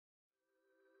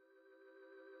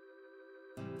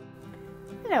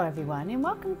Hello everyone and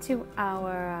welcome to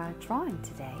our drawing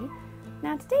today.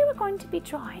 Now today we're going to be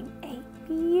drawing a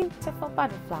beautiful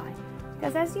butterfly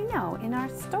because as you know in our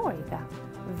story, The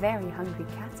Very Hungry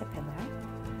Caterpillar,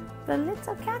 the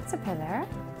little caterpillar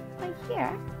right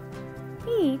here,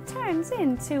 he turns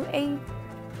into a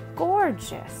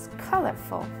gorgeous,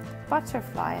 colorful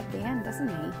butterfly at the end, doesn't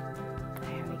he?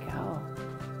 There we go.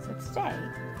 So today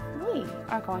we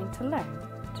are going to learn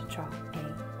to draw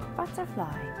a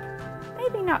butterfly.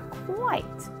 Maybe not quite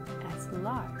as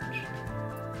large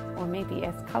or maybe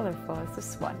as colorful as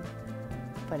this one,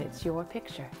 but it's your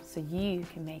picture, so you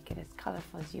can make it as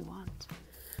colorful as you want.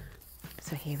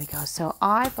 So here we go. So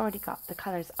I've already got the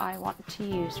colors I want to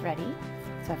use ready.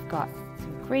 So I've got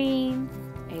some green,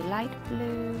 a light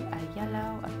blue, a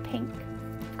yellow, a pink,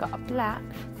 I've got a black,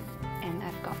 and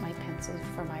I've got my pencils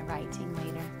for my writing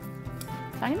later.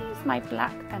 So I'm going to use my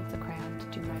black pencil crayon to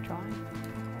do my drawing.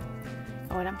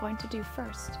 And what I'm going to do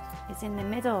first is in the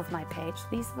middle of my page,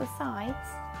 these are the sides,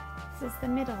 this is the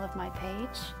middle of my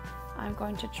page, I'm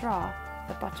going to draw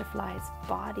the butterfly's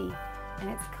body, and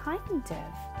it's kind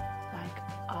of like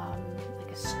a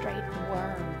straight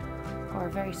worm or a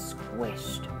very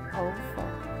squished oval.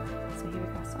 So here we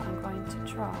go. So I'm going to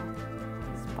draw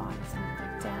his body. So I'm going to go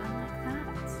down like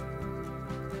that.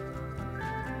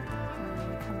 And then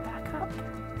we come back up.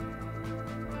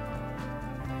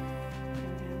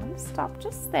 And I'm going to stop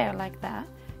just there like that.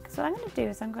 Because what I'm going to do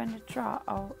is I'm going to draw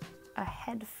a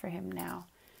head for him now.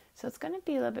 So it's going to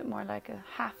be a little bit more like a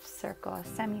half circle, a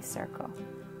semicircle.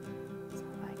 So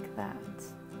like that.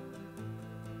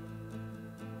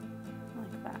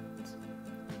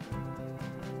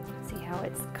 How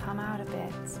it's come out a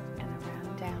bit and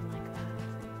around down like that.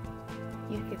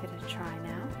 You give it a try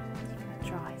now. You're going to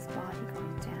draw his body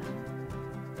going down,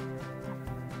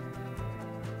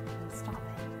 and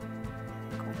stopping,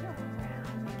 and then going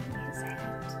around, making his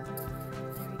head.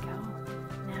 There we go.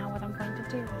 Now what I'm going to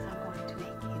do is I'm going to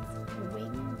make his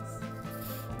wings.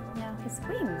 Now his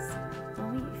wings,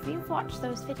 if you've watched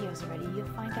those videos already,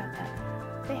 you'll find out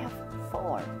that they have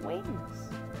 4 wings.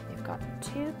 They've got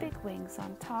 2 big wings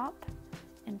on top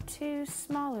and 2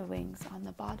 smaller wings on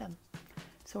the bottom.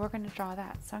 So we're going to draw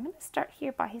that. So I'm going to start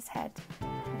here by his head, and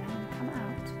I'm going to come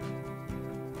out,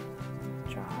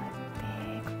 draw a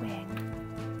big wing,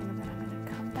 and then I'm going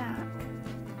to come back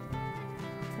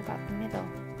to about the middle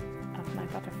of my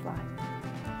butterfly, like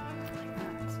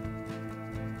that.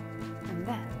 And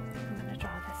then I'm going to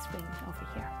draw this wing over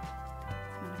here. So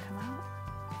I'm going to come out.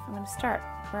 I'm going to start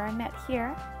where I met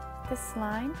here, this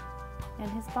line, and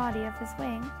his body of his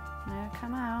wing. I'm going to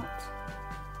come out,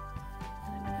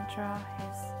 and I'm going to draw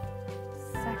his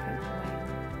second wing,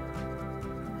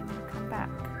 and I'm going to come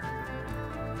back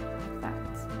like that.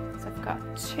 So I've got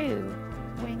 2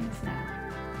 wings now.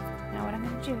 Now what I'm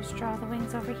going to do is draw the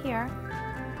wings over here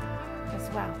as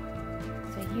well.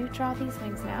 So you draw these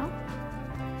wings now,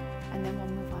 and then we'll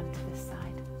move on to this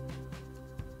side.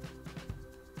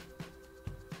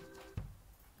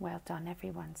 Well done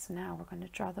everyone. So now we're going to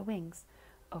draw the wings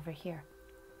over here.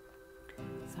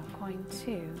 So I'm going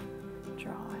to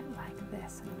draw it like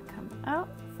this. I'm going to come out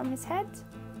from his head,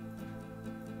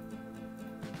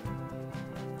 and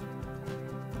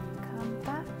come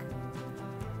back,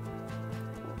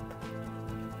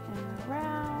 and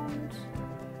around,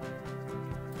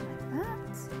 like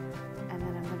that. And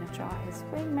then I'm going to draw his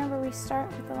wing. Remember we start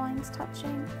with the lines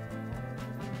touching.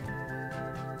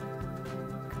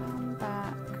 Come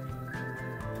back.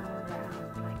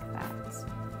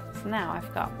 So now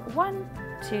I've got 1,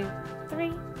 2,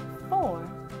 3, 4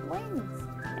 wings.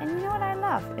 And you know what I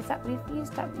love is that we've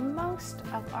used up most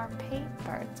of our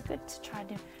paper. It's good to try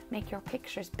to make your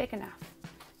pictures big enough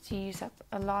to use up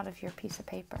a lot of your piece of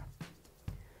paper.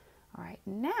 All right,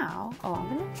 now,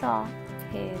 I'm going to draw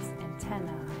his antennae.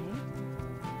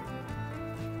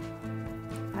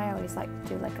 I always like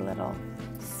to do like a little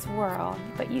swirl,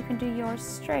 but you can do yours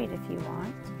straight if you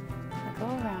want. I go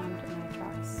around and I draw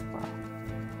a swirl.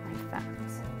 That.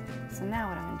 So now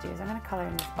what I'm going to do is I'm going to color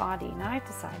in his body. Now I've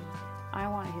decided I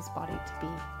want his body to be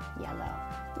yellow.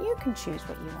 You can choose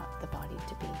what you want the body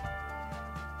to be.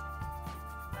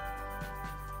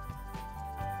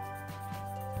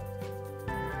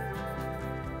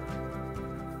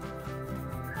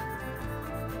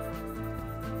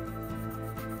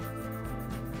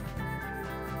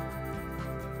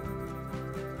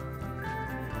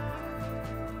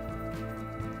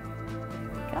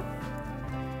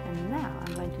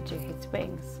 Do his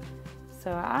wings.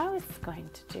 So I was going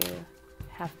to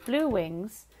have blue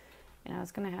wings, and I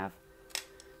was going to have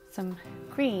some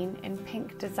green and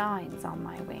pink designs on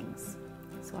my wings.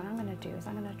 So what I'm going to do is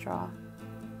I'm going to draw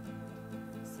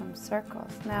some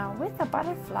circles. Now with a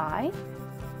butterfly,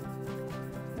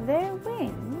 their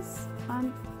wings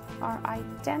are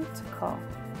identical.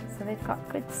 So they've got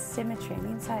good symmetry. It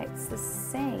means that it's the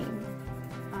same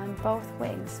on both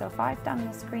wings. So if I've done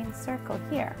this green circle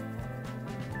here,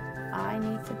 I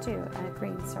need to do a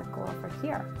green circle over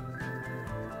here.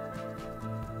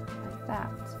 Like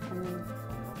that. And then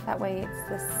that way it's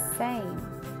the same.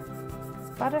 Because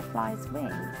butterflies'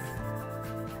 wings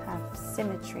have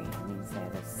symmetry. It means they're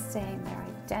the same, they're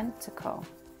identical.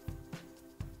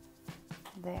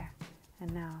 There.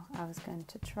 And now I was going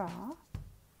to draw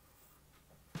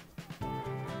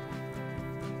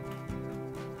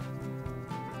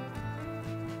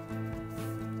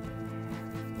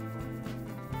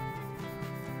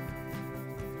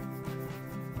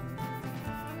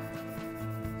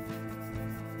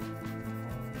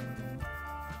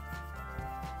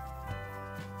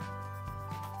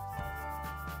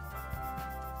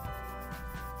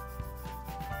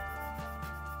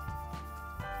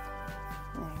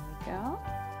go.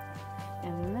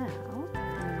 And now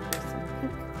I'm going to do some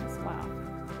pink as well.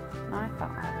 And I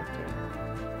thought I would do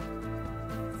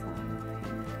some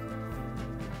pink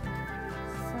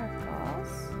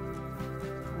circles.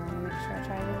 And I'm going to make sure I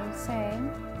try to do the same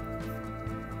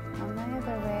on my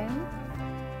other wing.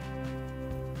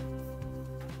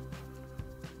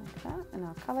 Like that. And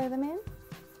I'll color them in.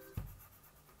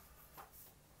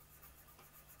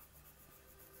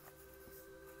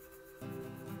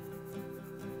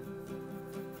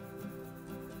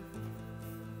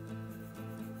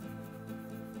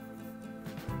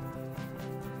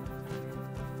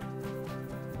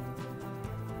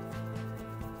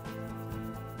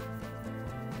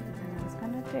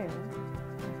 Do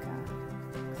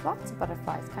like lots of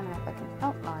butterflies kind of have like an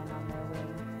outline on their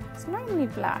wing. It's normally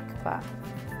black, but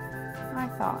I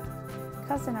thought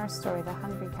because in our story The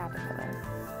Hungry Caterpillar,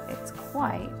 it's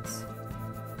quite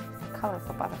a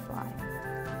colourful butterfly,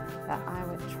 that I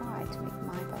would try to make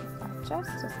my butterfly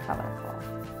just as colourful.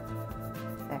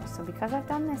 There, so because I've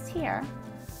done this here,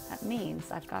 that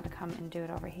means I've got to come and do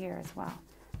it over here as well.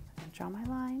 I'm going to draw my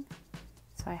line,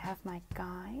 so I have my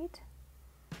guide.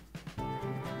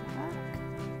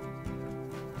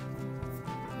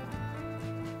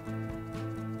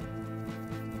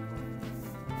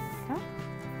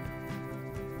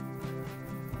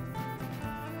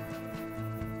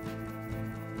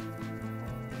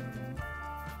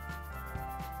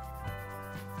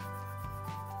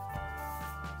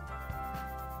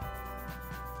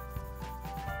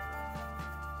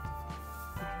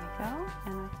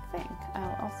 And I think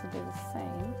I'll also do the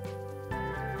same,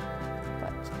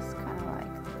 but just kind of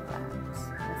like that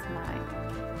with my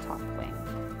top wing.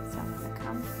 So I'm going to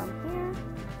come from here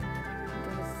and do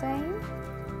the same.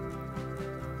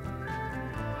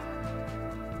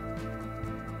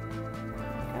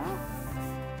 There we go.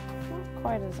 Not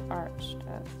quite as arched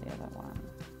as the other one.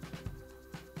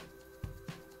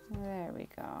 There we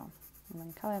go. I'm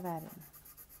going to color that in.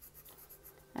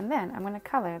 And then I'm going to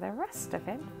color the rest of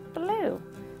it blue.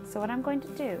 So what I'm going to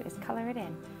do is color it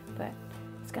in, but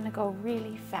it's going to go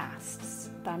really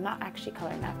fast. But I'm not actually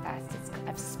coloring that fast.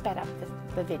 I've sped up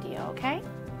the video, okay?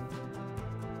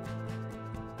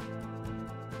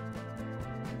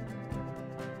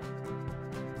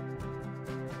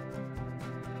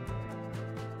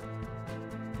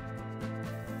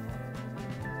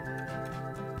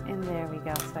 And there we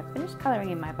go. So I finished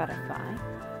coloring in my butterfly.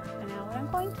 And now what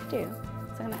I'm going to do,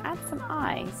 so I'm going to add some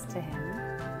eyes to him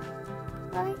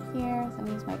right here. So I'm going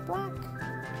to use my black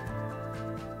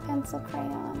pencil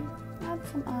crayon, add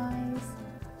some eyes.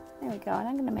 There we go. And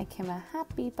I'm going to make him a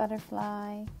happy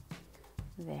butterfly.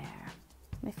 There.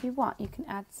 And if you want, you can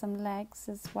add some legs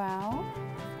as well.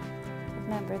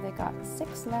 Remember, they got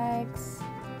 6 legs.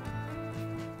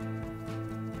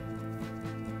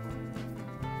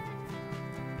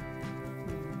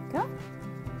 There we go.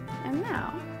 And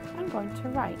now I'm going to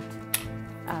write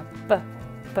a B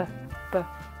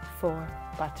for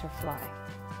butterfly.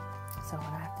 So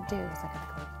what I have to do is I got to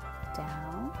go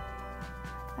down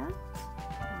like that,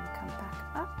 and come back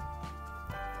up,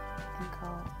 and go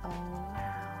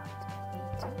around,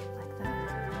 like that.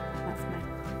 That's my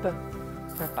B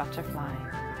for butterfly.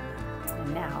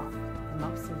 And now the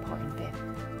most important bit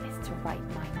is to write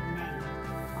my name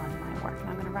on my work. And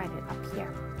I'm going to write it up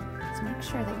here. So make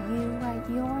sure that you write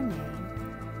your name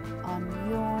on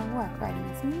your work, writing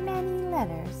as many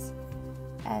letters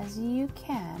as you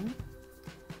can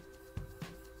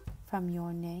from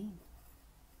your name.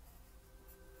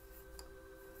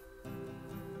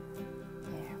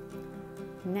 There.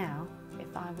 Now,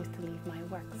 if I was to leave my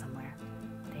work somewhere,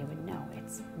 they would know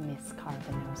it's Miss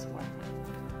Carbonell's work.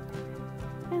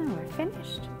 And we're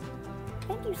finished.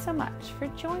 Thank you so much for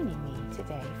joining me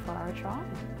today for our drawing,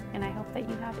 and I hope that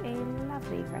you have a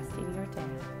lovely rest of your day.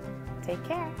 Take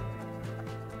care.